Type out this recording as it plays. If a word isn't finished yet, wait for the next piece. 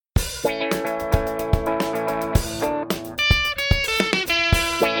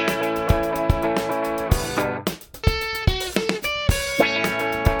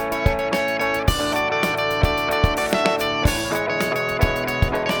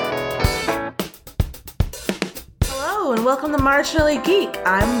and welcome to Marginalia Geek.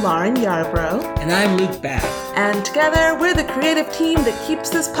 I'm Lauren Yarbrough. And I'm Luke Babb. And together, we're the creative team that keeps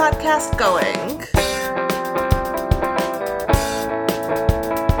this podcast going.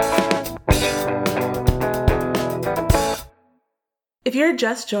 If you're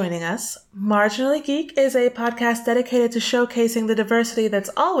just joining us, Marginally Geek is a podcast dedicated to showcasing the diversity that's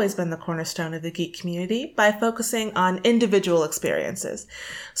always been the cornerstone of the geek community by focusing on individual experiences.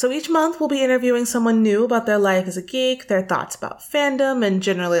 So each month we'll be interviewing someone new about their life as a geek, their thoughts about fandom, and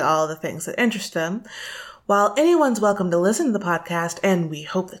generally all of the things that interest them. While anyone's welcome to listen to the podcast, and we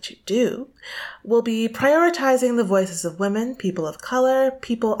hope that you do, we'll be prioritizing the voices of women, people of color,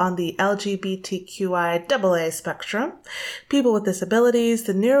 people on the LGBTQIAA spectrum, people with disabilities,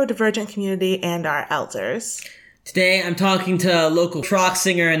 the neurodivergent community, and our elders. Today, I'm talking to local rock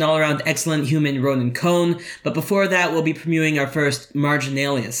singer and all-around excellent human Ronen, but before that, we'll be premiering our first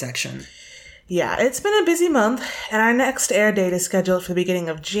Marginalia section. Yeah, it's been a busy month, and our next air date is scheduled for the beginning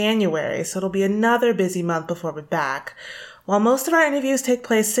of January, so it'll be another busy month before we're back. While most of our interviews take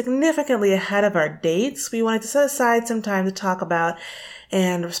place significantly ahead of our dates, we wanted to set aside some time to talk about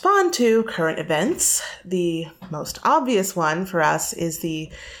and respond to current events. The most obvious one for us is the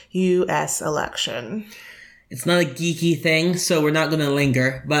U.S. election. It's not a geeky thing, so we're not going to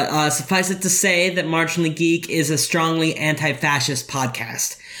linger, but suffice it to say that Marginally Geek is a strongly anti-fascist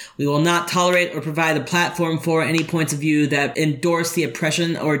podcast. We will not tolerate or provide a platform for any points of view that endorse the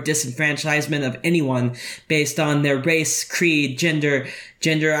oppression or disenfranchisement of anyone based on their race, creed, gender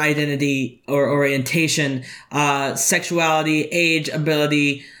identity or orientation, sexuality, age,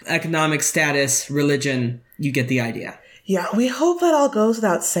 ability, economic status, religion. You get the idea. Yeah, we hope that all goes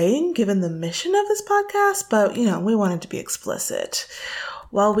without saying, given the mission of this podcast, but, we wanted to be explicit.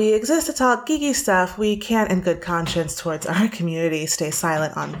 While we exist to talk geeky stuff, we can't, in good conscience towards our community, stay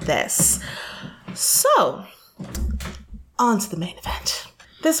silent on this. So, on to the main event.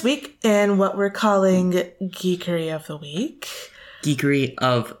 This week, in what we're calling Geekery of the Week. Geekery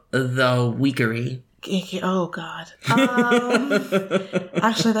of the Weekery. Oh, God.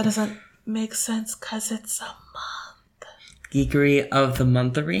 Actually, that doesn't make sense, because it's a month. Geekery of the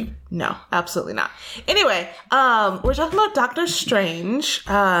Monthery? No, absolutely not. Anyway, we're talking about Doctor Strange.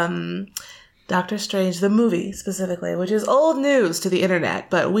 Doctor Strange, the movie specifically, which is old news to the internet,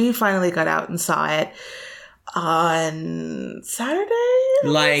 but we finally got out and saw it on Saturday?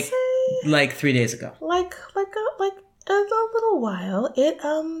 Like 3 days ago. Like a little while. It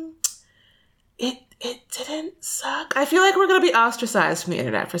didn't suck. I feel like we're gonna be ostracized from the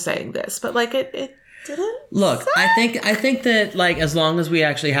internet for saying this, but it didn't Look, suck. I think that as long as we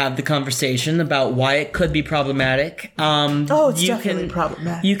actually have the conversation about why it could be problematic, it's definitely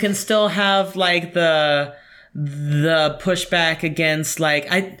problematic. You can still have the pushback against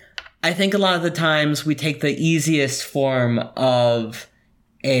I think a lot of the times we take the easiest form of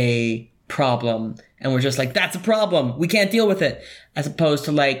a problem and we're just that's a problem. We can't deal with it, as opposed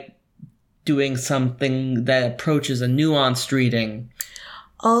to doing something that approaches a nuanced reading.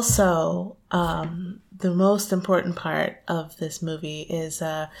 Also, the most important part of this movie is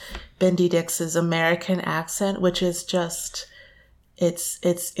Bendy Dix's American accent, which is just it's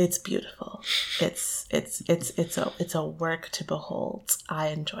beautiful. It's a work to behold. I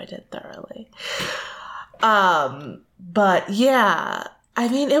enjoyed it thoroughly. But yeah, I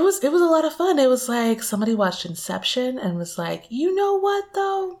mean, it was a lot of fun. It was somebody watched Inception and was you know what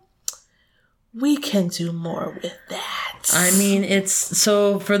though? We can do more with that. I mean, it's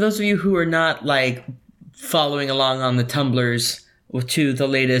so for those of you who are not following along on the Tumblrs to the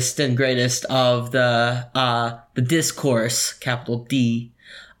latest and greatest of the discourse, capital D,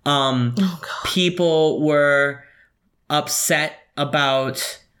 people were upset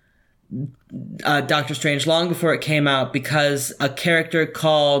about Doctor Strange long before it came out because a character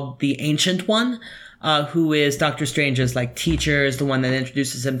called the Ancient One, who is Doctor Strange's teacher, is the one that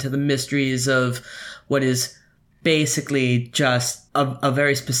introduces him to the mysteries of what is basically just a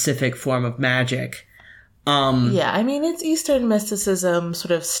very specific form of magic. Yeah, I mean, it's Eastern mysticism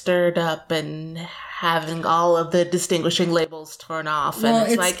sort of stirred up and having all of the distinguishing labels torn off. Well,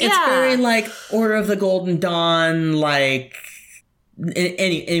 and it's very Order of the Golden Dawn,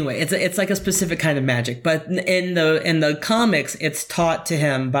 anyway, it's a specific kind of magic. But in the comics, it's taught to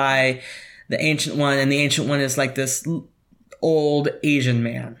him by the Ancient One, and the Ancient One is this old Asian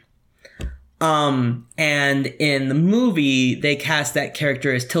man. And in the movie, they cast that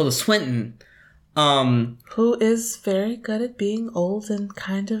character as Tilda Swinton. Who is very good at being old and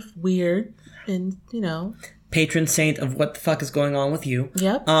kind of weird and, patron saint of what the fuck is going on with you.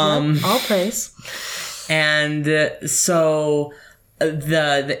 Yep. All praise. And so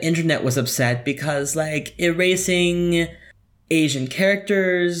the internet was upset because, like, erasing Asian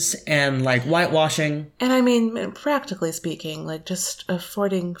characters and, like, whitewashing. And I mean, practically speaking, like, just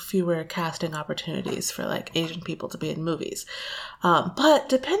affording fewer casting opportunities for, like, Asian people to be in movies. But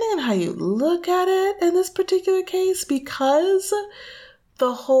depending on how you look at it in this particular case, because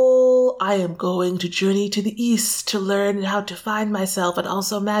the whole I am going to journey to the east to learn how to find myself and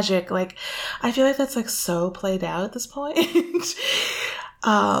also magic, like, I feel like that's, like, so played out at this point.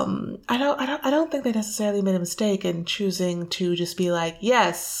 I don't think they necessarily made a mistake in choosing to just be like,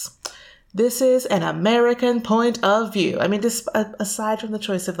 yes, this is an American point of view. I mean, just aside from the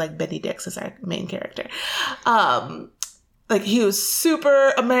choice of, like, Benny Dix as our main character, like, he was super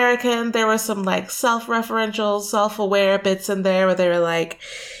American. There were some, like, self-referential, self-aware bits in there where they were like,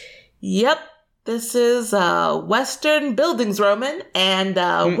 yep, this is Western buildings, Roman, and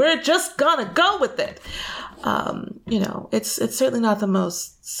we're just gonna go with it. You know, it's certainly not the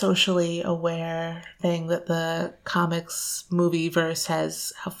most socially aware thing that the comics movie verse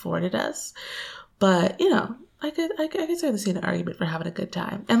has afforded us. But, you know, I could certainly see an argument for having a good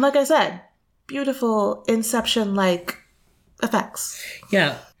time. And like I said, beautiful Inception-like effects.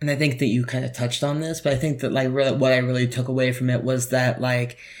 Yeah, and I think that you kind of touched on this, but I think that, like, really, what I really took away from it was that,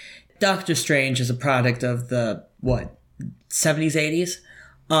 like, Doctor Strange is a product of the, 70s,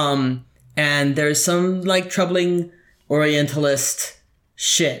 80s? And there's some, like, troubling Orientalist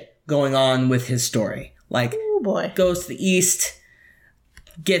shit going on with his story. Like, oh boy, goes to the East,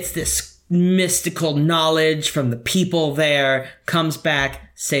 gets this mystical knowledge from the people there, comes back,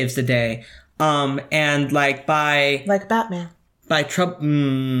 saves the day. And, like, like Batman.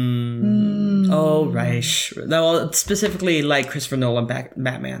 Oh, right. Well, specifically, like, Christopher Nolan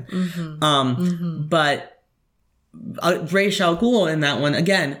Batman. Mm-hmm. But Ra's al Ghul in that one,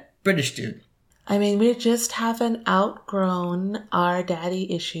 again, British dude. I mean, we just haven't outgrown our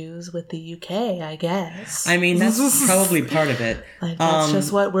daddy issues with the UK, I guess. I mean, that's probably part of it. Like, that's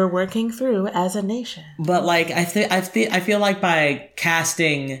just what we're working through as a nation. But, like, I feel like by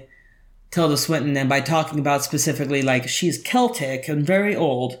casting Tilda Swinton and by talking about specifically, like, she's Celtic and very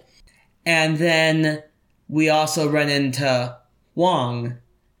old, and then we also run into Wong.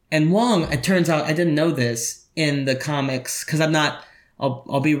 And Wong, it turns out, I didn't know this in the comics, because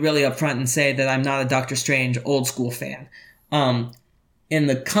I'll be really upfront and say that I'm not a Doctor Strange old school fan. In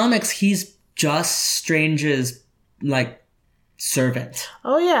the comics, he's just Strange's, like, servant.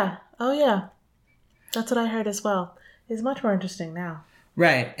 Oh yeah. That's what I heard as well. He's much more interesting now.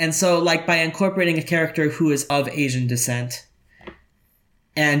 Right. And so, like, by incorporating a character who is of Asian descent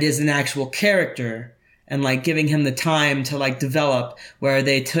and is an actual character and, like, giving him the time to, like, develop, where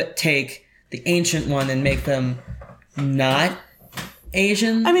they take the ancient one and make them not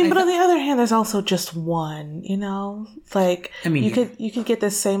Asian. I mean, but on the other hand, there's also just one, you know? Like, I mean, you could get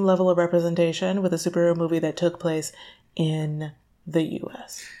this same level of representation with a superhero movie that took place in the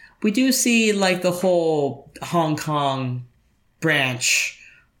U.S. We do see, like, the whole Hong Kong branch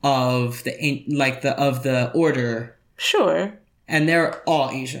of the Order. Sure. And they're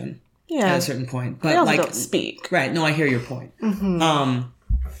all Asian. Yeah. At a certain point. But, they also like, don't speak. Right. No, I hear your point. Mm-hmm.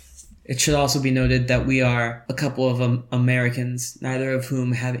 It should also be noted that we are a couple of Americans, neither of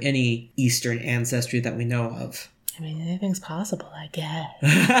whom have any Eastern ancestry that we know of. I mean, anything's possible, I guess.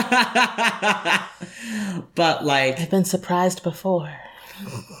 But, like, I've been surprised before.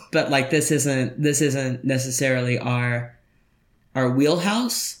 But, like, this isn't necessarily our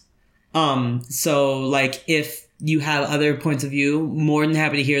wheelhouse. So, like, if you have other points of view, more than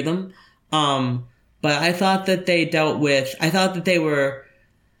happy to hear them. But I thought that they were,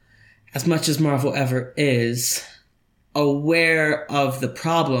 as much as Marvel ever is, aware of the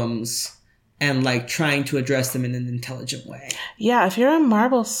problems and, like, trying to address them in an intelligent way. Yeah, if you're a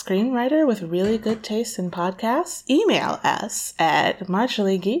Marvel screenwriter with really good taste in podcasts, email us at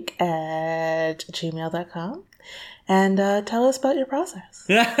marginallygeek@gmail.com and tell us about your process.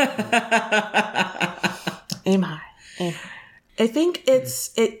 Aim high. I think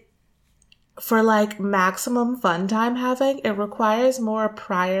it for, like, maximum fun time having, it requires more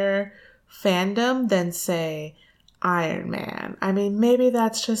prior fandom than, say, Iron Man. I mean, maybe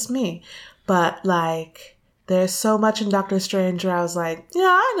that's just me, but, like, there's so much in Doctor Strange where I was like,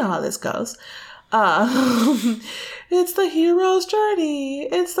 yeah, I know how this goes. It's the hero's journey.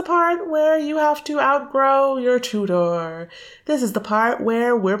 It's the part where you have to outgrow your tutor. This is the part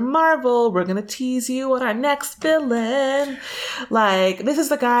where we're Marvel. We're gonna tease you on our next villain. Like, this is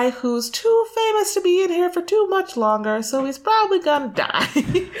the guy who's too famous to be in here for too much longer, so he's probably gonna die.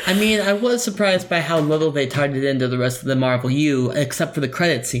 I mean, I was surprised by how little they tied it into the rest of the Marvel U, except for the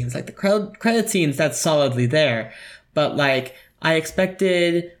credit scenes. Like, the credit scenes, that's solidly there. But, like, I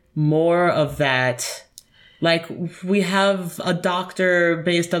expected more of that. Like, we have a doctor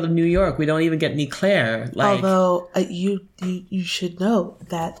based out of New York. We don't even get any Claire. Like, although you should know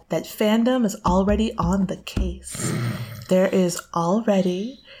that fandom is already on the case. There is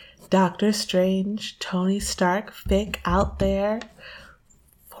already Doctor Strange, Tony Stark fic out there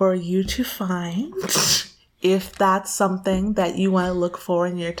for you to find. If that's something that you want to look for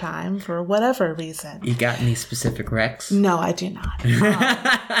in your time for whatever reason. You got any specific recs? No, I do not.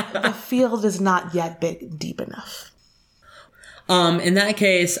 The field is not yet big deep enough. In that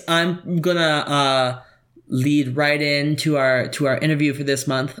case, I'm gonna lead right into our interview for this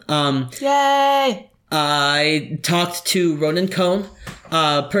month. Yay! I talked to Ronen Cohn,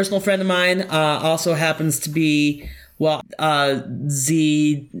 a personal friend of mine, also happens to be, well,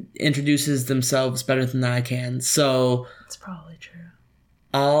 Z introduces themselves better than I can, so That's probably true.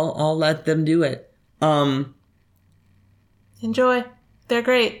 I'll let them do it. Enjoy. They're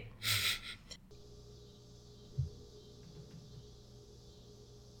great.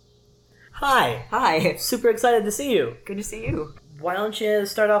 Hi. Super excited to see you. Good to see you. Why don't you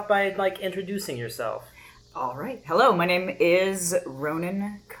start off by, introducing yourself? All right. Hello, my name is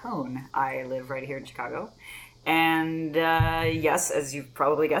Ronen Cohn. I live right here in Chicago. And yes, as you've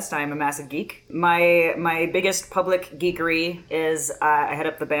probably guessed, I am a massive geek. My biggest public geekery is I head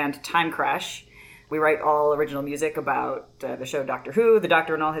up the band Time Crash. We write all original music about the show Doctor Who, the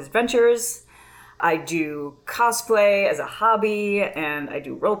Doctor and all his adventures. I do cosplay as a hobby, and I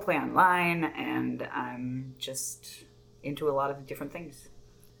do roleplay online, and I'm just into a lot of different things.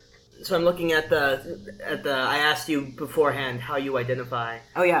 So I'm looking at I asked you beforehand how you identify.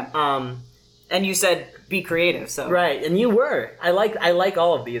 Oh yeah. And you said be creative, so Right, and you were. I like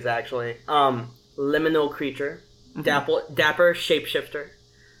all of these actually. Liminal creature, dapper shapeshifter,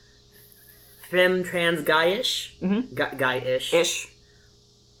 femme trans guy-ish, guy-ish, ish.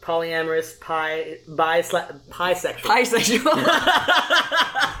 Polyamorous bisexual. Bisexual.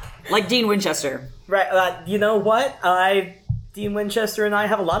 Like Dean Winchester. Right, you know what? Dean Winchester and I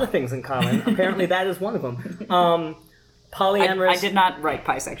have a lot of things in common. Apparently that is one of them. Polyamorous. I did not write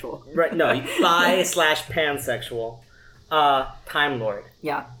bisexual. Right, no, bi/pansexual. Time Lord.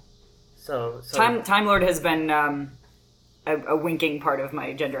 Yeah. So Time Lord has been a winking part of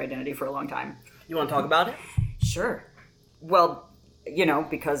my gender identity for a long time. You want to talk about it? Sure. Well,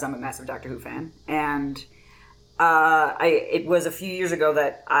 because I'm a massive Doctor Who fan, and it was a few years ago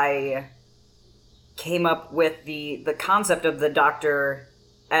that I came up with the concept of the Doctor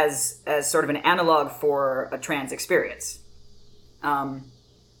as sort of an analog for a trans experience,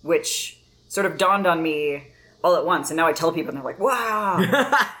 which sort of dawned on me all at once, and now I tell people and they're like, wow.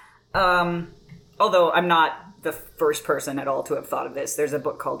 Although I'm not the first person at all to have thought of this. There's a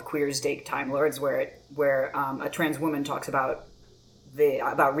book called Queer's Date Time Lords where a trans woman talks about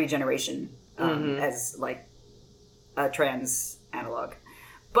regeneration as like a trans analog.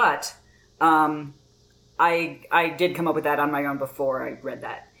 But I did come up with that on my own before I read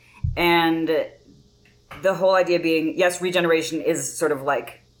that. And the whole idea being, yes, regeneration is sort of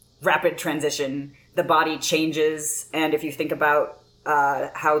like rapid transition. The body changes, and if you think about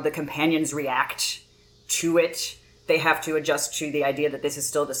how the companions react to it, they have to adjust to the idea that this is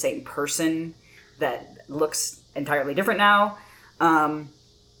still the same person that looks entirely different now. In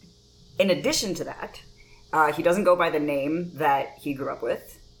addition to that, he doesn't go by the name that he grew up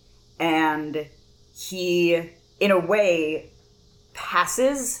with, and he, in a way,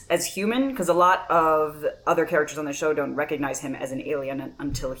 passes as human, because a lot of other characters on the show don't recognize him as an alien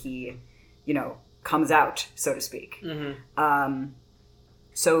until he, comes out, so to speak. Mm-hmm.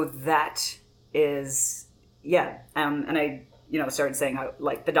 So that is, and I, started saying how,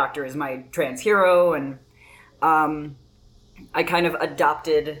 like, the Doctor is my trans hero, and I kind of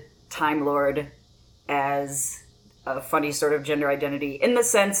adopted Time Lord as a funny sort of gender identity in the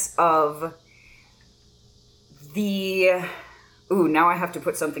sense of now I have to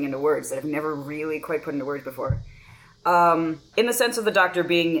put something into words that I've never really quite put into words before. In the sense of the Doctor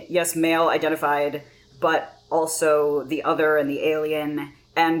being, yes, male identified, but also the other and the alien,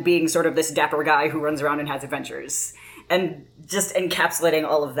 and being sort of this dapper guy who runs around and has adventures. And just encapsulating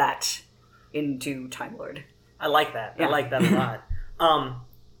all of that into Time Lord. I like that. Yeah. I like that a lot.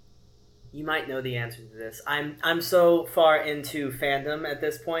 You might know the answer to this. I'm so far into fandom at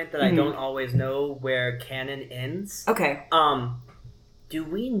this point that I don't always know where canon ends. Okay. Do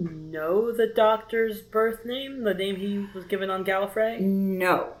we know the Doctor's birth name? The name he was given on Gallifrey?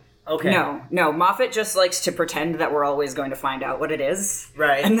 No. Okay. No. Moffat just likes to pretend that we're always going to find out what it is.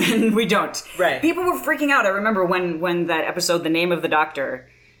 Right. And then we don't. Right. People were freaking out. I remember when that episode, The Name of the Doctor,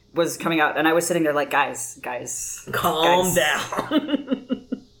 was coming out, and I was sitting there like, guys, Calm down.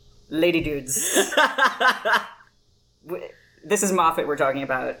 lady dudes. This is Moffat we're talking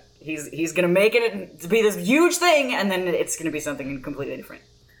about. He's gonna make it to be this huge thing, and then it's gonna be something completely different.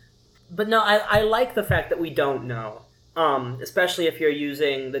 But no, I like the fact that we don't know. Especially if you're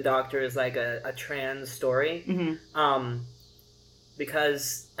using the Doctor as like a trans story. Mm-hmm.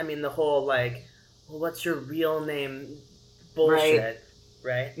 Because, I mean, the whole like, well, what's your real name bullshit,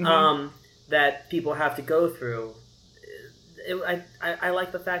 right? Mm-hmm. That people have to go through. I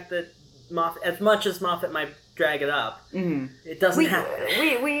like the fact that Moffat, as much as Moffat might drag it up, it doesn't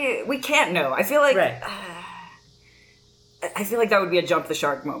happen. We can't know. I feel like right. I feel like that would be a jump the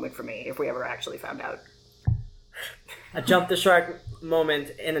shark moment for me if we ever actually found out. A jump the shark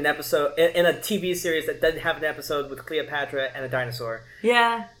moment in an episode in a TV series that doesn't have an episode with Cleopatra and a dinosaur.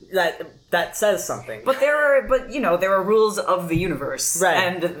 Yeah, that says something. But there are rules of the universe, right?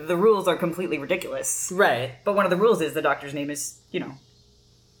 And the rules are completely ridiculous, right? But one of the rules is the Doctor's name is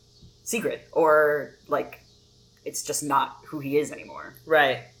secret, or like it's just not who he is anymore.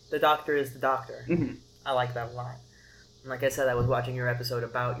 Right. The Doctor is the Doctor. Mm-hmm. I like that a lot. And like I said, I was watching your episode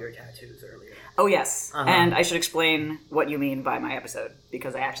about your tattoos earlier. Oh, yes. Uh-huh. And I should explain what you mean by my episode,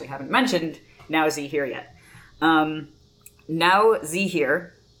 because I actually haven't mentioned Now Z Here yet. Now Z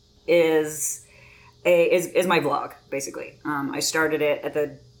Here is my vlog, basically. I started it at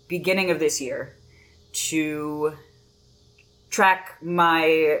the beginning of this year to track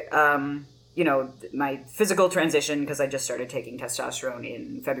my, my physical transition, because I just started taking testosterone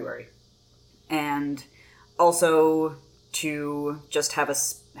in February. And also to just have a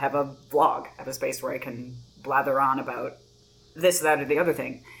vlog, have a space where I can blather on about this, that, or the other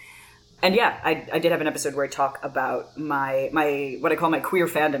thing. And yeah, I did have an episode where I talk about my what I call my queer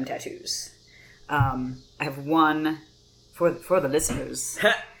fandom tattoos. I have one for the listeners.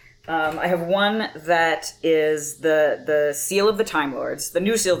 I have one that is the seal of the Time Lords, the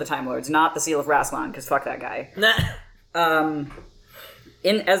new seal of the Time Lords, not the seal of Rassilon, because fuck that guy.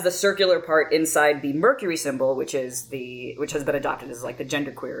 As the circular part inside the Mercury symbol, which has been adopted as like the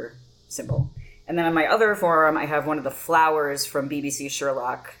genderqueer symbol. And then on my other forearm, I have one of the flowers from BBC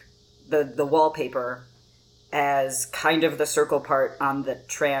Sherlock, the wallpaper, as kind of the circle part on the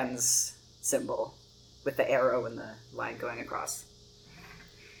trans symbol, with the arrow and the line going across.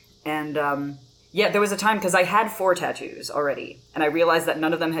 And there was a time, because I had 4 tattoos already, and I realized that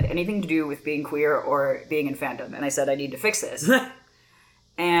none of them had anything to do with being queer or being in fandom, and I said I need to fix this.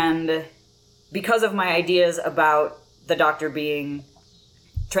 And because of my ideas about the Doctor being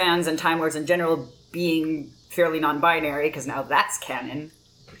trans and Time Lords in general being fairly non-binary, because now that's canon,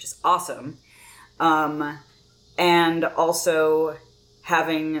 which is awesome, and also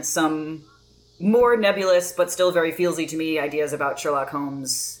having some more nebulous but still very feelsy to me ideas about Sherlock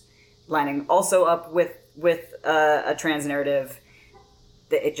Holmes lining also up with a trans narrative,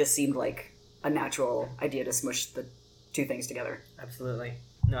 that it just seemed like a natural idea to smush the 2 things together. Absolutely.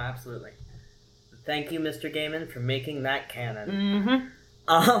 No, absolutely. Thank you, Mr. Gaiman, for making that canon.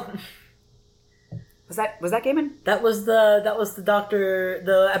 Mm-hmm. Was that Gaiman? That was the Doctor,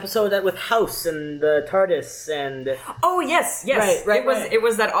 the episode that with House and the TARDIS and. Oh yes. Right. It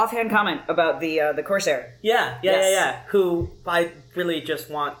was that offhand comment about the Corsair. Yeah. Who I really just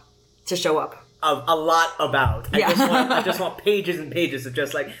want to show up. A lot about. I just want pages and pages of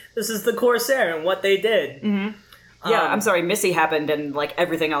just like, this is the Corsair and what they did. Mm-hmm. Yeah, I'm sorry, Missy happened and like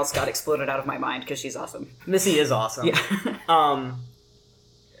everything else got exploded out of my mind because she's awesome. Missy is awesome. Yeah.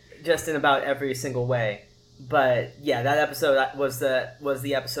 Just in about every single way. But yeah, that episode was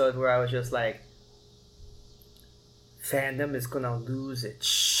the episode where I was just like, fandom is gonna lose its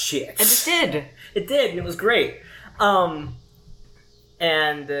shit. And it did. It did, and it was great. And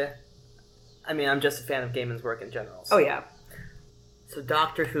I mean, I'm just a fan of Gaiman's work in general. So. Oh yeah. So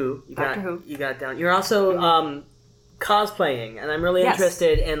Doctor Who, you got it down. You're also cosplaying, and I'm really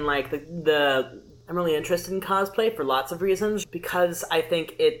interested in like I'm really interested in cosplay for lots of reasons, because I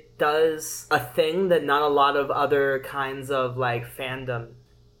think it does a thing that not a lot of other kinds of like fandom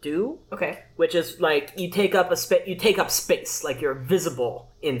do. Okay. Which is like you take up space, like you're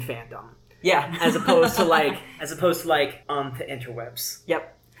visible in fandom. Yeah. as opposed to on the interwebs.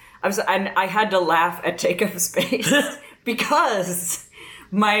 Yep. I had to laugh at take up space because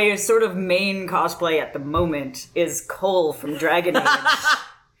my sort of main cosplay at the moment is Cole from Dragon Age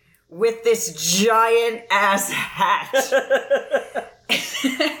with this giant ass hat.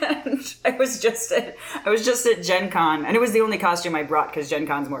 And I was just at Gen Con, and it was the only costume I brought because Gen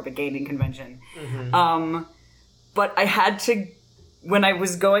Con's more of a gaming convention. Mm-hmm. But I had to when I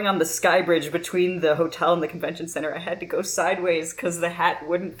was going on the sky bridge between the hotel and the convention center, I had to go sideways because the hat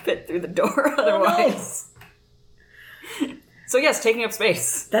wouldn't fit through the door otherwise. Oh, no. So yes, taking up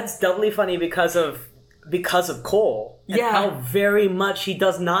space. That's doubly funny because of Cole. And how very much he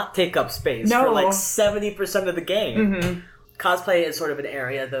does not take up space for like 70% of the game. Mm-hmm. Cosplay is sort of an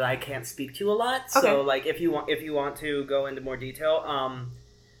area that I can't speak to a lot. So like if you want to go into more detail,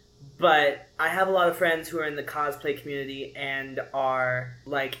 but I have a lot of friends who are in the cosplay community and are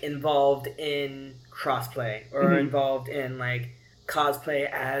like involved in crossplay or involved in like cosplay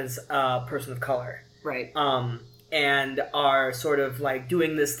as a person of color. Right. And are sort of like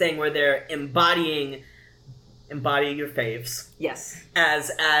doing this thing where they're embodying your faves. Yes.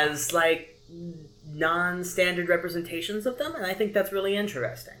 As like non-standard representations of them, and I think that's really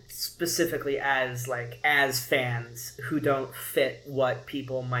interesting. Specifically as fans who don't fit what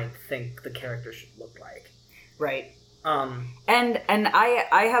people might think the character should look like. Right. And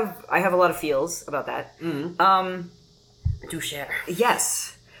I have a lot of feels about that. Mm-hmm. Do share.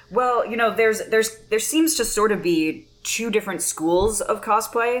 Yes. Well, you know, there seems to sort of be two different schools of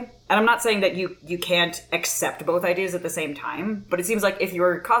cosplay, and I'm not saying that you can't accept both ideas at the same time, but it seems like if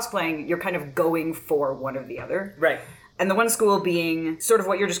you're cosplaying, you're kind of going for one or the other. Right. And the one school being sort of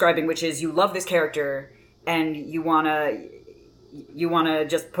what you're describing, which is you love this character and you wanna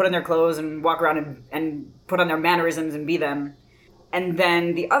just put on their clothes and walk around and put on their mannerisms and be them. And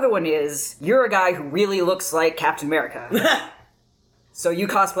then the other one is you're a guy who really looks like Captain America. So you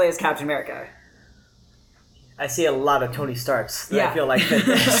cosplay as Captain America. I see a lot of Tony Starks that I feel like fit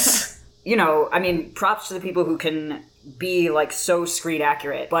this. You know, I mean, props to the people who can be, like, so screen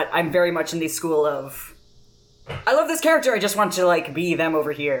accurate, but I'm very much in the school of, I love this character, I just want to, like, be them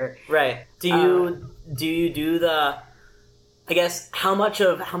over here. Right. Do you do the, I guess, how much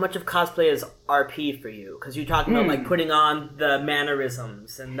of cosplay is RP for you? Because you're talking about, like, putting on the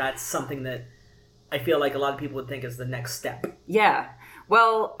mannerisms, and that's something that I feel like a lot of people would think is the next step. Yeah.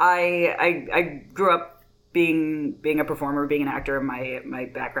 Well, I grew up being a performer, being an actor. My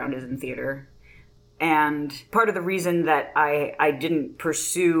background is in theater. And part of the reason that I didn't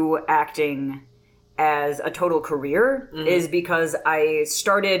pursue acting as a total career is because I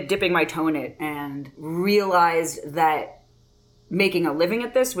started dipping my toe in it and realized that making a living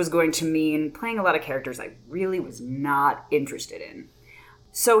at this was going to mean playing a lot of characters I really was not interested in.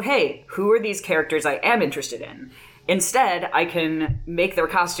 So, hey, who are these characters I am interested in? Instead, I can make their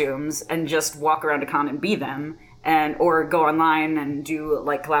costumes and just walk around a con and be them, or go online and do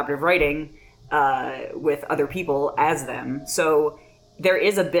like collaborative writing with other people as them. So there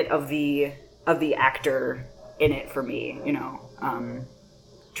is a bit of the actor in it for me, you know.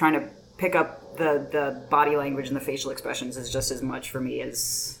 Trying to pick up the body language and the facial expressions is just as much for me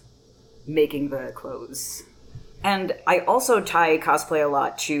as making the clothes. And I also tie cosplay a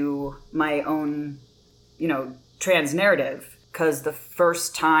lot to my own, you know, trans narrative, because the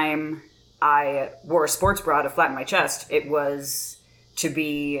first time I wore a sports bra to flatten my chest, it was to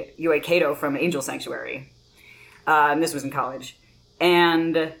be Yue Kato from Angel Sanctuary. And this was in college.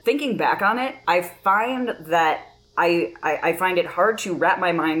 And thinking back on it, I find that I find it hard to wrap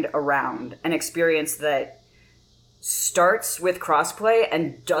my mind around an experience that starts with crossplay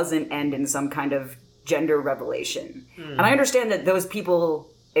and doesn't end in some kind of gender revelation. And I understand that those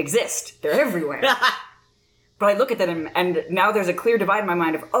people exist. They're everywhere. But I look at them and now there's a clear divide in my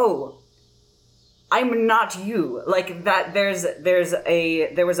mind of, oh, I'm not you. Like that there was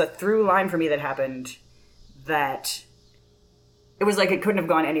a through line for me that happened that it was like it couldn't have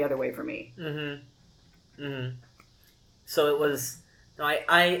gone any other way for me. So it was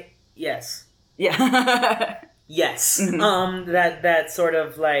yes. Yeah. Yes. That sort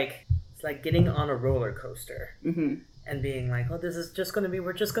of like, it's like getting on a roller coaster and being like, oh, this is just gonna be,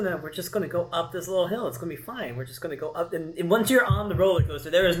 we're just gonna go up this little hill. It's gonna be fine. We're just gonna go up, and once you're on the roller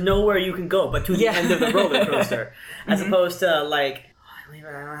coaster, there is nowhere you can go but to the end of the roller coaster, as opposed to like,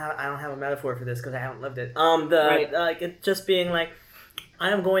 I don't have a metaphor for this because I haven't lived it. Like it just being like,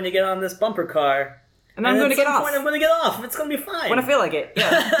 I am going to get on this bumper car, and I'm going to get off. I'm going to get off. It's going to be fine when I feel like it.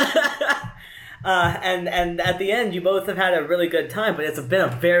 Yeah. And at the end, you both have had a really good time, but it's been a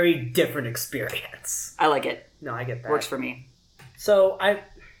very different experience. I like it. No, I get that. Works for me. So I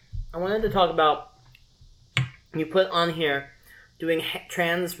wanted to talk about, you put on here doing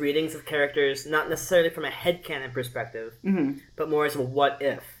trans readings of characters, not necessarily from a headcanon perspective, but more as a what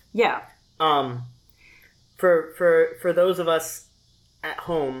if. Yeah. For those of us at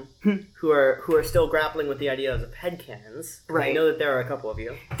home who are still grappling with the ideas of headcanons, right. I know that there are a couple of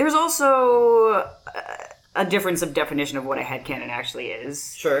you. There's also a difference of definition of what a headcanon actually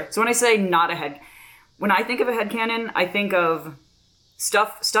is. Sure. So when I say when I think of a headcanon, I think of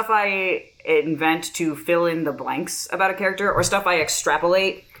stuff I invent to fill in the blanks about a character, or stuff I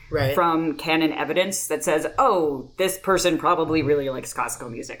extrapolate from canon evidence that says, oh, this person probably really likes classical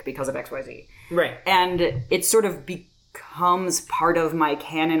music because of XYZ. Right. And it sort of becomes part of my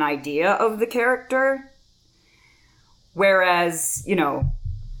canon idea of the character. Whereas, you know,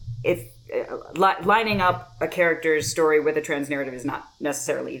 if lining up a character's story with a trans narrative is not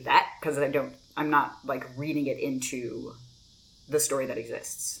necessarily that, because I'm not like reading it into the story that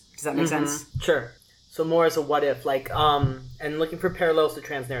exists. Does that make sense? Sure. So more as a what if, like, and looking for parallels to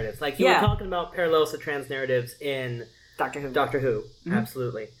trans narratives. Like, you were talking about parallels to trans narratives in Doctor Who. Mm-hmm.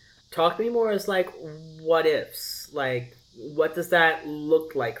 Absolutely. Talk to me more as, like, what ifs. Like, what does that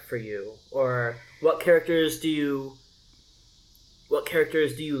look like for you? Or what characters do you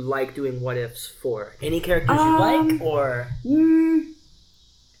like doing what ifs for? Any characters you like, or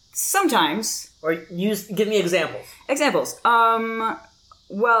sometimes, or give me examples.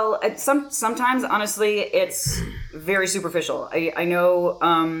 Well, sometimes, honestly, it's very superficial. I know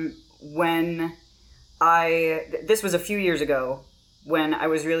when this was a few years ago, when I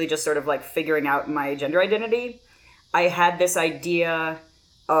was really just sort of like figuring out my gender identity, I had this idea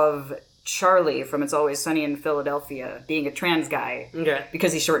of Charlie from It's Always Sunny in Philadelphia being a trans guy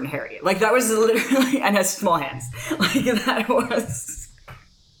because he's short and hairy. Like, that was literally, and has small hands. Like, that was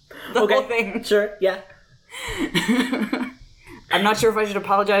the whole thing. Sure, yeah. I'm not sure if I should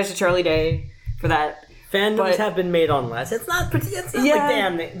apologize to Charlie Day for that. Fandoms have been made on less. It's not like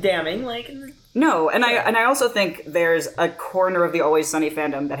damning. Like, no, and I also think there's a corner of the Always Sunny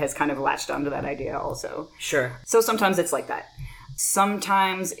fandom that has kind of latched onto that idea also. Sure. So sometimes it's like that.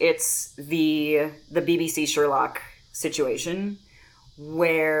 Sometimes it's the BBC Sherlock situation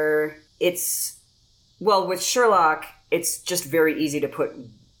where with Sherlock, it's just very easy to put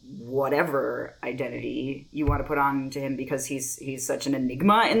whatever identity you want to put on to him because he's such an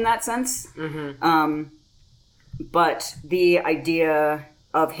enigma in that sense. Mm-hmm. But the idea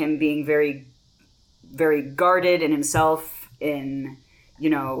of him being very, very guarded in himself, in, you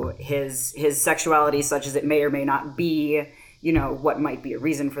know, his sexuality, such as it may or may not be, you know, what might be a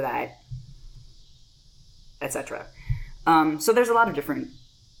reason for that, etc. So there's a lot of different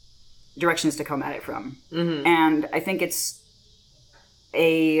directions to come at it from. Mm-hmm. And I think it's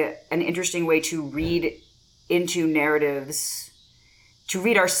an interesting way to read into narratives, to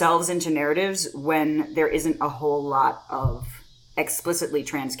read ourselves into narratives when there isn't a whole lot of explicitly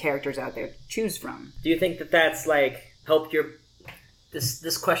trans characters out there to choose from. Do you think that that's like helped your...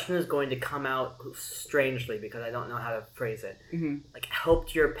 This question is going to come out strangely because I don't know how to phrase it. Mm-hmm. Like,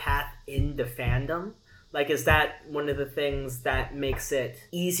 helped your path into fandom? Like, is that one of the things that makes it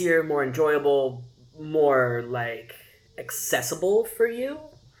easier, more enjoyable, more, like, accessible for you?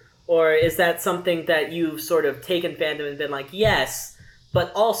 Or is that something that you've sort of taken fandom and been like, yes,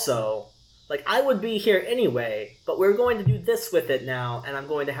 but also, like, I would be here anyway, but we're going to do this with it now, and I'm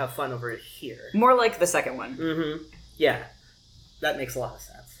going to have fun over here? More like the second one. Mm-hmm. Yeah. That makes a lot of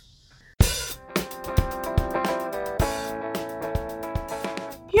sense.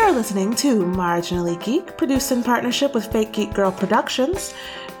 You're listening to Marginally Geek, produced in partnership with Fake Geek Girl Productions.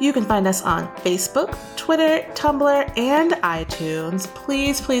 You can find us on Facebook, Twitter, Tumblr, and iTunes.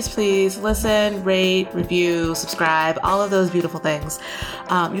 Please, please, please listen, rate, review, subscribe, all of those beautiful things.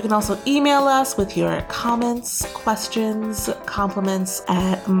 You can also email us with your comments, questions, compliments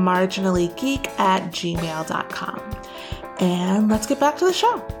at marginallygeek@gmail.com. And let's get back to the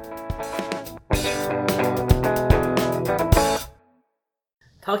show.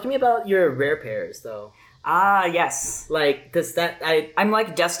 Talk to me about your rare pairs, though. Ah, yes. Like, does that... I'm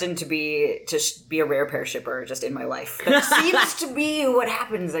like destined to be a rare pair shipper just in my life. That seems to be what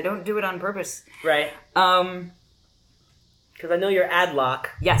happens. I don't do it on purpose. Right. Because I know you're Adlock.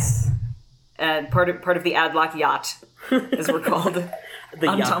 Yes. And part of the Adlock yacht, as we're called on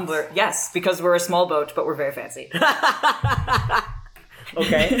yachts. Tumblr. Yes, because we're a small boat, but we're very fancy.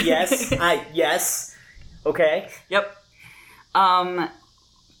 Okay. Yes. Yes. Okay. Yep.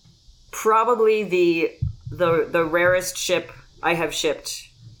 Probably the rarest ship I have shipped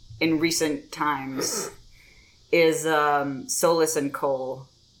in recent times is Solus and Cole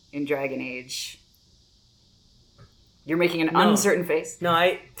in Dragon Age. You're making an uncertain face.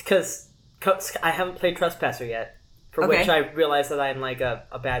 No, because I haven't played Trespasser yet, for which I realize that I'm like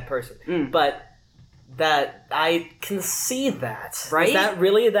a bad person. But that I can see that. Right? Is that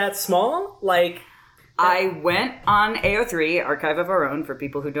really that small? Like, I went on AO3, Archive of Our Own, for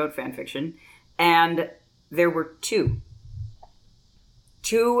people who don't fanfiction, and there were two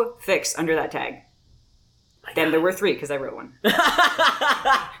fics under that tag. Then there were three, because I wrote one.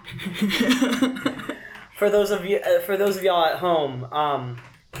 for those of y'all at home,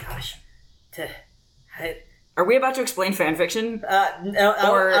 gosh, Are we about to explain fanfiction? No,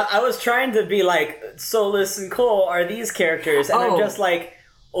 I was trying to be like, Solus and Cole are these characters, and I'm just like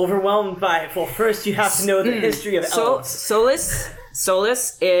overwhelmed by, well, first you have to know the history of elves.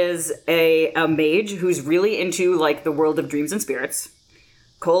 Solus is a mage who's really into like the world of dreams and spirits.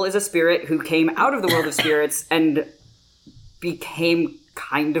 Cole is a spirit who came out of the world of spirits and became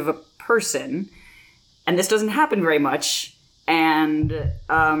kind of a person. And this doesn't happen very much. And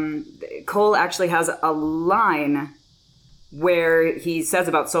Cole actually has a line where he says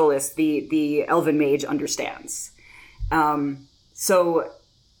about Solus, the elven mage understands. So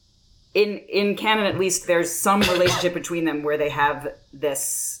in canon, at least, there's some relationship between them where they have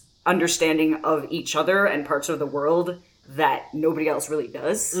this understanding of each other and parts of the world that nobody else really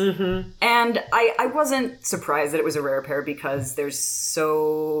does. Mm-hmm. And I wasn't surprised that it was a rare pair because there's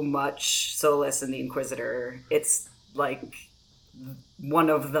so much Solus in the Inquisitor. It's like one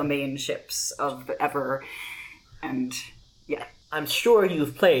of the main ships of ever. And yeah. I'm sure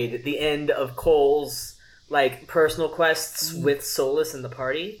you've played the end of Cole's like personal quests with Solus in the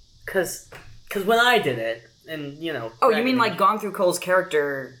party. Cause when I did it, and you know... Oh, you mean like gone through Cole's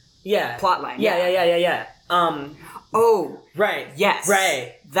character plotline? Yeah. Oh, right. Yes.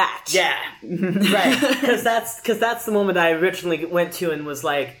 Right. That. Yeah. Right. Because that's the moment I originally went to and was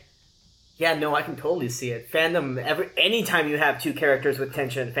like, yeah, no, I can totally see it. Fandom, anytime you have two characters with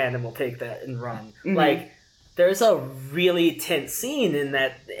tension, fandom will take that and run. Mm-hmm. Like, there's a really tense scene in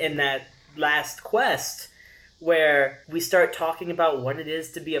that last quest where we start talking about what it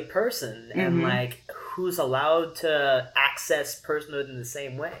is to be a person and like who's allowed to access personhood in the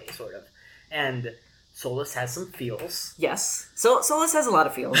same way, sort of. And Solus has some feels. Yes. Solus has a lot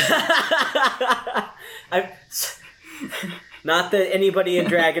of feels. Not that anybody in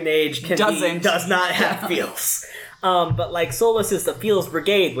Dragon Age does not have feels. But like Solus is the feels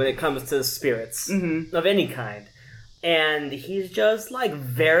brigade when it comes to spirits of any kind. And he's just like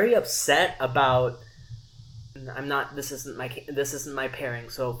very upset about... This isn't my pairing,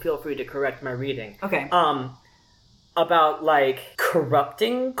 so feel free to correct my reading. Okay. About like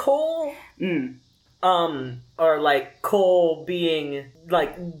corrupting Cole. Or like Cole being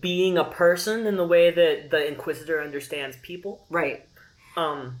a person in the way that the Inquisitor understands people. Right.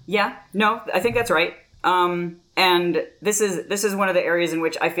 Yeah. No, I think that's right. And this is one of the areas in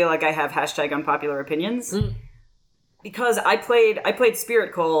which I feel like I have #unpopular opinions. Because I played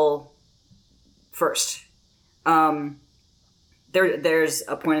Spirit Cole first. There's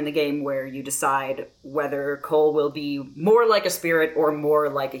a point in the game where you decide whether Cole will be more like a spirit or more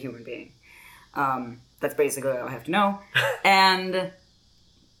like a human being. That's basically all I have to know. And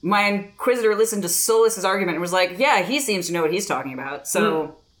my Inquisitor listened to Solus's argument and was like, yeah, he seems to know what he's talking about.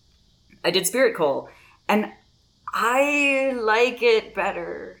 So I did Spirit Cole. And I like it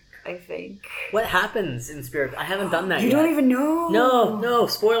better, I think. What happens in Spirit? I haven't done that yet. You don't even know? No,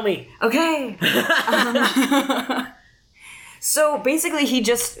 spoil me. Okay. So basically he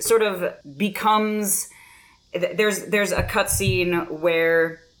just sort of becomes... There's a cutscene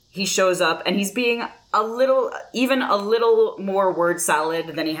where he shows up and he's being a little more word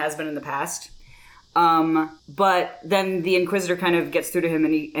salad than he has been in the past. But then the Inquisitor kind of gets through to him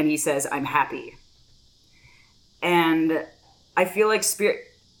and he says, I'm happy. And I feel like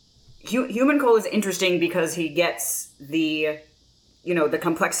Human Cole is interesting because he gets the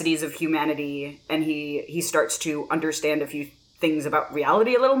complexities of humanity and he starts to understand a few things about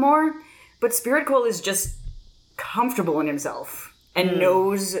reality a little more. But Spirit Cole is just comfortable in himself and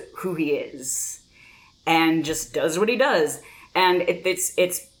knows who he is and just does what he does. And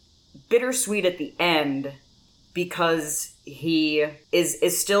it's bittersweet at the end because he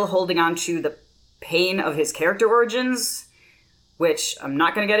is still holding on to the pain of his character origins, which I'm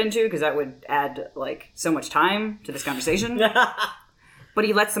not going to get into because that would add like so much time to this conversation. But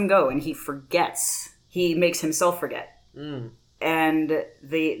he lets them go and he forgets. He makes himself forget. And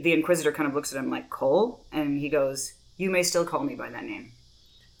the Inquisitor kind of looks at him like, Cole? And he goes, you may still call me by that name.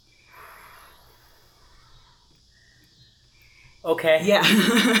 Okay. Yeah.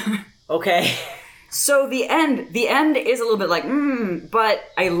 Okay. So the end is a little bit like, but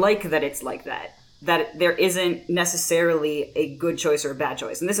I like that it's like that. That there isn't necessarily a good choice or a bad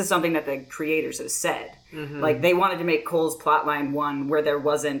choice. And this is something that the creators have said. Like, they wanted to make Cole's plotline one where there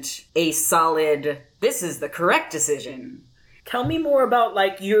wasn't a solid, this is the correct decision. Tell me more about,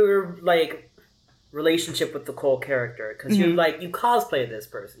 like, your, like, relationship with the Cole character. Because you cosplay this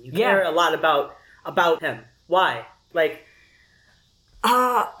person. You care a lot about him. Why? Like...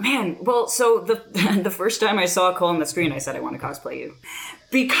 Man. Well, so the first time I saw Cole on the screen, I said, I want to cosplay you.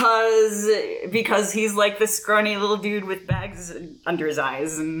 Because he's like this scrawny little dude with bags under his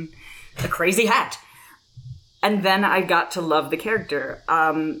eyes and a crazy hat. And then I got to love the character.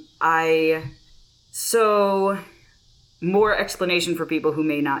 So more explanation for people who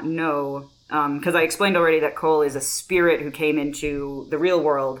may not know, because I explained already that Cole is a spirit who came into the real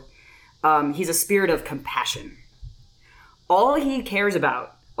world. He's a spirit of compassion. All he cares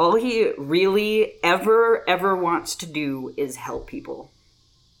about, all he really ever wants to do is help people.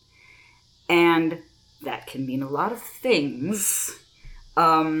 And that can mean a lot of things,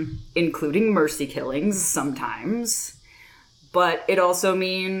 including mercy killings sometimes. But it also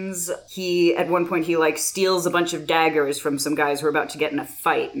means at one point he like steals a bunch of daggers from some guys who are about to get in a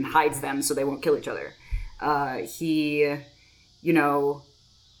fight and hides them so they won't kill each other. He,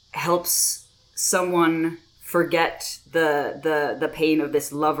 helps someone forget the pain of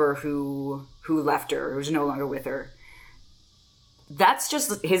this lover who left her, who's no longer with her. That's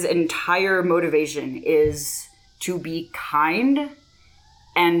just his entire motivation, is to be kind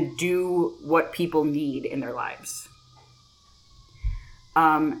and do what people need in their lives.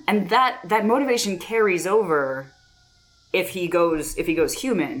 And that motivation carries over if he goes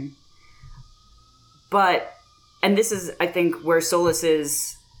human. But, and this is, I think, where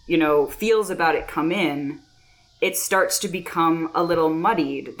Solas's, feels about it come in, it starts to become a little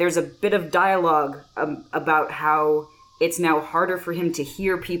muddied. There's a bit of dialogue about how it's now harder for him to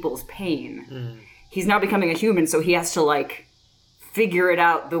hear people's pain. Mm. He's now becoming a human, so he has to, figure it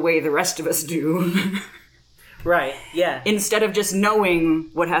out the way the rest of us do. Right, yeah. Instead of just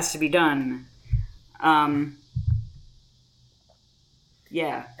knowing what has to be done.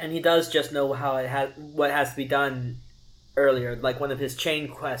 Yeah. And he does just know what has to be done earlier. Like, one of his chain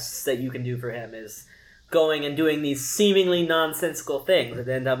quests that you can do for him is going and doing these seemingly nonsensical things that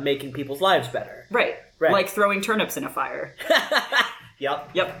end up making people's lives better. Right. Like throwing turnips in a fire.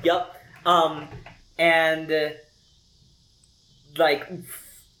 Yep.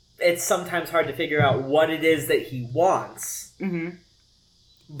 It's sometimes hard to figure out what it is that he wants. Mm-hmm.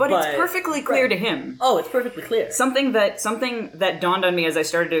 But it's perfectly clear to him. Oh, it's perfectly clear. Something that dawned on me as I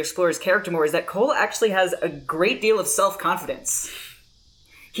started to explore his character more is that Cole actually has a great deal of self-confidence.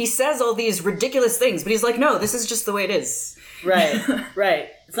 He says all these ridiculous things, but he's like, no, this is just the way it is. Right.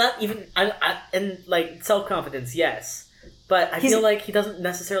 It's not even... self-confidence, yes. But I feel like he doesn't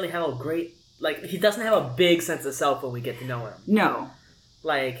necessarily have a great... he doesn't have a big sense of self when we get to know him. No.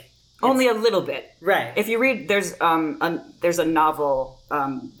 Only a little bit. Right. If you read, there's a novel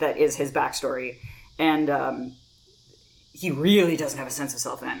that is his backstory, and he really doesn't have a sense of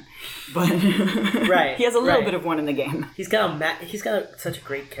self then. But right. He has a little bit of one in the game. He's got such a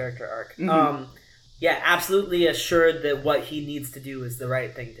great character arc. Mm-hmm. Absolutely assured that what he needs to do is the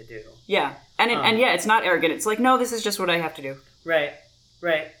right thing to do. Yeah. And it's not arrogant. It's like, no, this is just what I have to do. Right.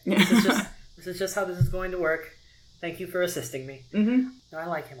 This is just how this is going to work. Thank you for assisting me. Mm-hmm. No, I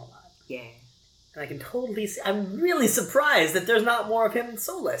like him a lot. Yeah. And I can totally see... I'm really surprised that there's not more of him in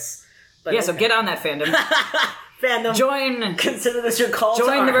Solas. But so get on that fandom. Fandom. Join. Consider this your call to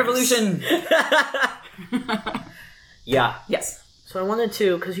Join the arms. revolution. Yeah. Yes. So I wanted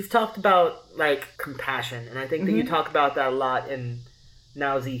to... Because you've talked about, compassion. And I think that you talk about that a lot in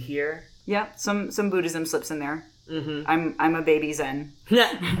Naozi here. Yeah. Some Buddhism slips in there. Mm-hmm. I'm a baby Zen.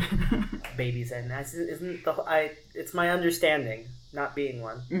 Baby Zen. It's my understanding, not being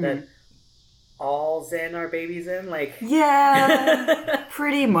one, that all Zen are baby Zen. Yeah,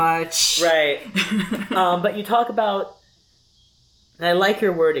 pretty much. Right. But you talk about, and I like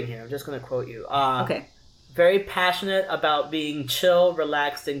your wording here. I'm just going to quote you. Okay. Very passionate about being chill,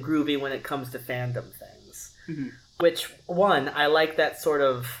 relaxed, and groovy when it comes to fandom things. Mm-hmm. Which one? I like that sort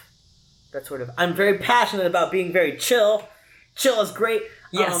of. I'm very passionate about being very chill. Chill is great.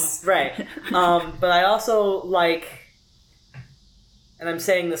 Yes. Right. But I also like, and I'm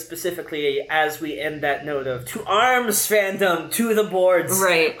saying this specifically as we end that note of to arms fandom, to the boards.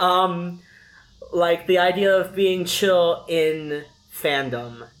 Right. The idea of being chill in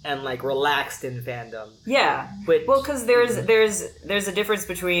fandom and relaxed in fandom. Yeah. Because there's a difference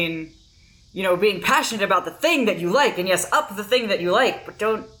between, being passionate about the thing that you like, and yes, up the thing that you like, but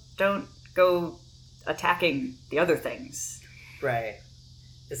don't go attacking the other things. Right.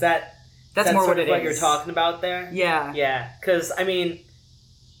 That's more what what you're talking about there? Yeah. Yeah. Because,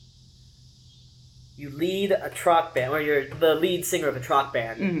 you lead a truck band, or you're the lead singer of a truck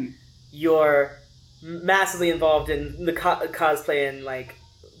band. Mm-hmm. You're massively involved in the cosplay and,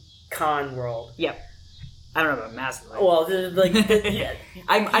 con world. Yep. I don't know about massively. Well, yeah.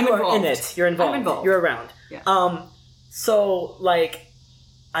 I'm involved. In it. You're involved. I'm involved. You're around. Yeah. So,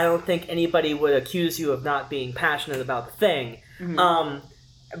 I don't think anybody would accuse you of not being passionate about the thing. Mm-hmm.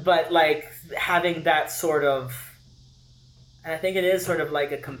 but like having that sort of, and I think it is sort of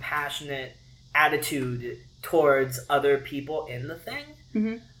like a compassionate attitude towards other people in the thing.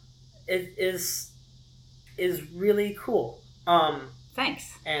 Mm-hmm. It is really cool.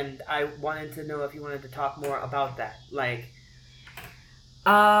 Thanks. And I wanted to know if you wanted to talk more about that, like.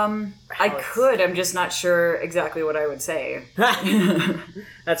 I could. I'm just not sure exactly what I would say.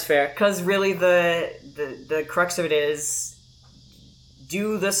 That's fair. Because really, the crux of it is,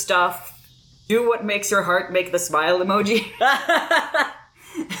 do the stuff. Do what makes your heart make the smile emoji.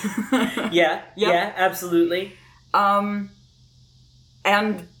 Yeah, absolutely. And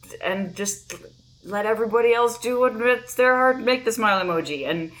just let everybody else do what makes their heart make the smile emoji.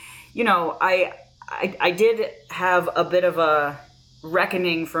 And you know, I did have a bit of a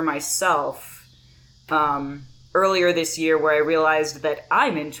reckoning for myself earlier this year, where I realized that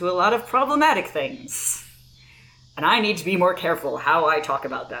I'm into a lot of problematic things. And I need to be more careful how I talk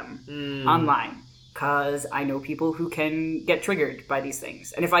about them online. Because I know people who can get triggered by these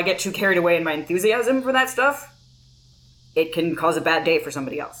things. And if I get too carried away in my enthusiasm for that stuff, it can cause a bad day for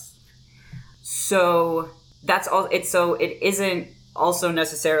somebody else. So that's all. It isn't also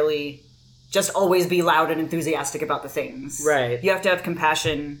necessarily just always be loud and enthusiastic about the things. Right. You have to have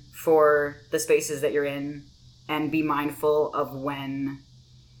compassion for the spaces that you're in and be mindful of when,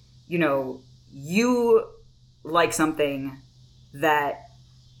 you know, you like something that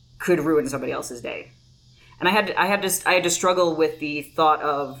could ruin somebody else's day. And I had to struggle with the thought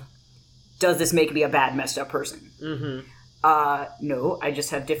of, does this make me a bad, messed up person? Mm-hmm. No, I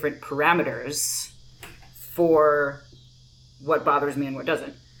just have different parameters for what bothers me and what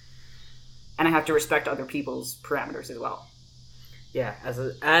doesn't. And I have to respect other people's parameters as well. Yeah,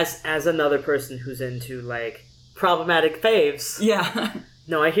 as another person who's into like problematic faves. Yeah.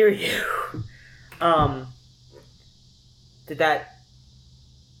 No, I hear you.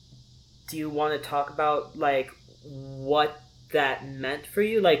 Do you want to talk about like what that meant for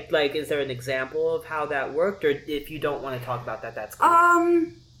you? Like is there an example of how that worked, or if you don't want to talk about that, that's cool.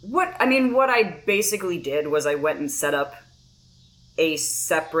 What I basically did was I went and set up a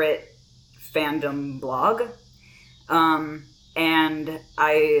separate fandom blog, and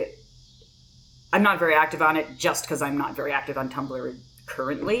I'm not very active on it just because I'm not very active on Tumblr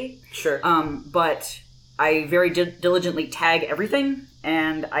currently. Sure. But I very diligently tag everything,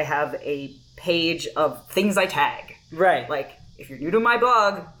 and I have a page of things I tag. Right. Like, if you're new to my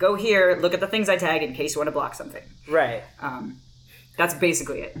blog, go here, look at the things I tag in case you want to block something. Right. That's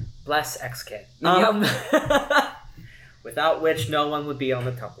basically it. Bless XKit. Yep. Without which no one would be on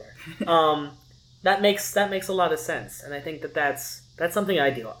the Tumblr. That makes a lot of sense, and I think that's something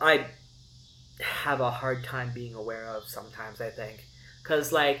I do. I have a hard time being aware of sometimes, I think,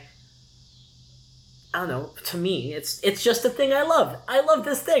 because like, I don't know, to me it's just a thing I love. I love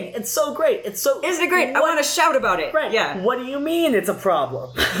this thing. It's so great. Isn't it great? I want to shout about it. Right. Yeah. What do you mean it's a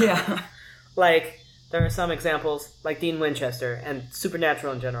problem? Yeah. Like, there are some examples, like Dean Winchester and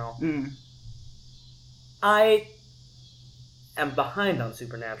Supernatural in general. I am behind on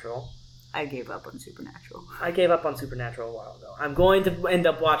Supernatural. I gave up on Supernatural. I gave up on Supernatural a while ago. I'm going to end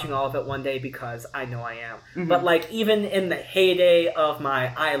up watching all of it one day because I know I am. Mm-hmm. But like, even in the heyday of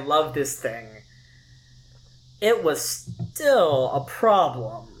my I love this thing, it was still a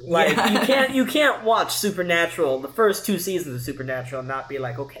problem. Like, you can't watch Supernatural, the first 2 seasons of Supernatural, and not be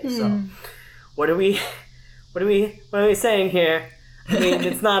like, okay, so what are we saying here? I mean,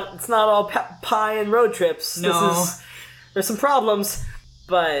 it's not all pie and road trips. No. There's some problems,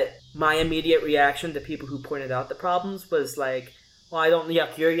 but my immediate reaction to people who pointed out the problems was like, well, I don't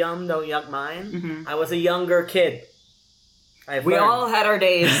yuck your yum, don't yuck mine. Mm-hmm. I was a younger kid. We all had our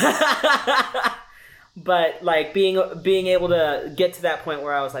days. But like being able to get to that point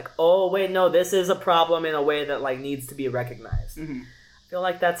where I was like, oh wait, no, this is a problem in a way that like needs to be recognized. Mm-hmm. I feel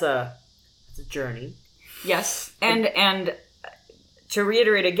like it's a journey. Yes, and to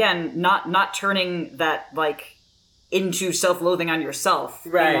reiterate again, not turning that like into self-loathing on yourself.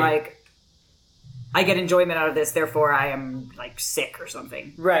 Right. And, like, I get enjoyment out of this, therefore I am like sick or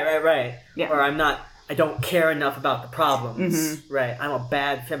something. Right. Yeah. Or I don't care enough about the problems. Mm-hmm. Right. I'm a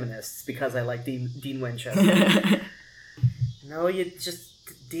bad feminist because I like Dean Winchester. No,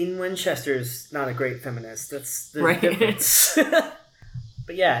 Dean Winchester's not a great feminist. That's the difference.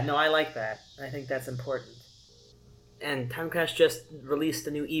 But yeah, no, I like that. I think that's important. And Timecrash just released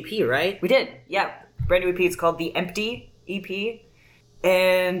a new EP, right? We did, yeah. Brand new EP. It's called The Empty EP.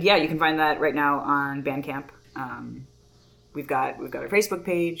 And yeah, you can find that right now on Bandcamp. We've got our Facebook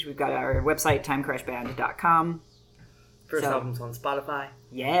page. We've got our website, timecrashband.com. First album's on Spotify.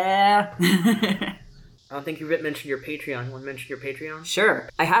 Yeah. I don't think you mentioned your Patreon. You want to mention your Patreon? Sure,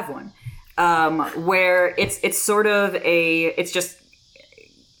 I have one. Where it's just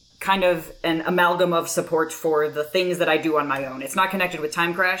kind of an amalgam of support for the things that I do on my own. It's not connected with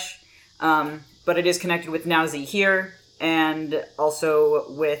Time Crash, but it is connected with Now Z Here, and also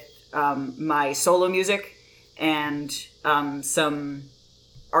with my solo music and some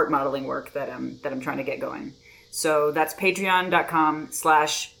art modeling work that I'm trying to get going. So that's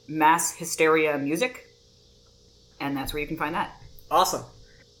patreon.com/masshysteria_music, and that's where you can find that. Awesome.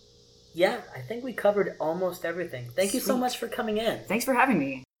 Yeah, I think we covered almost everything. Thank you so much for coming in. Thanks for having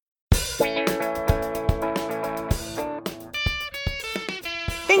me.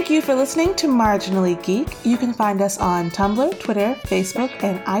 Thank you for listening to Marginally Geek. You can find us on Tumblr, Twitter, Facebook,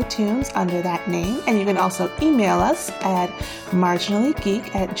 and iTunes under that name. And you can also email us at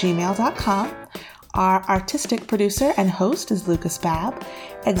marginallygeek@gmail.com. Our artistic producer and host is Lucas Babb.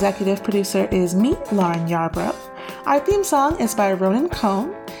 Executive producer is me, Lauren Yarbrough. Our theme song is by Ronen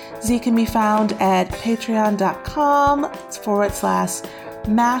Cohn. Z can be found at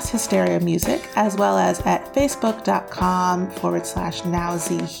patreon.com/masshysteria_music, as well as at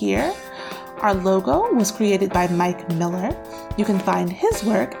facebook.com/nowzhere. Our logo was created by Mike Miller. You can find his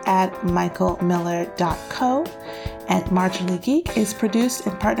work at michaelmiller.co. And Marginally Geek is produced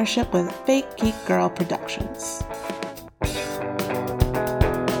in partnership with Fake Geek Girl Productions.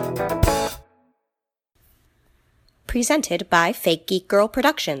 Presented by Fake Geek Girl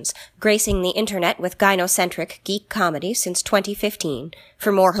Productions, gracing the internet with gynocentric geek comedy since 2015.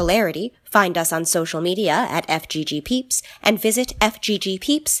 For more hilarity, find us on social media at FGGPeeps and visit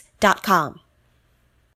fggpeeps.com.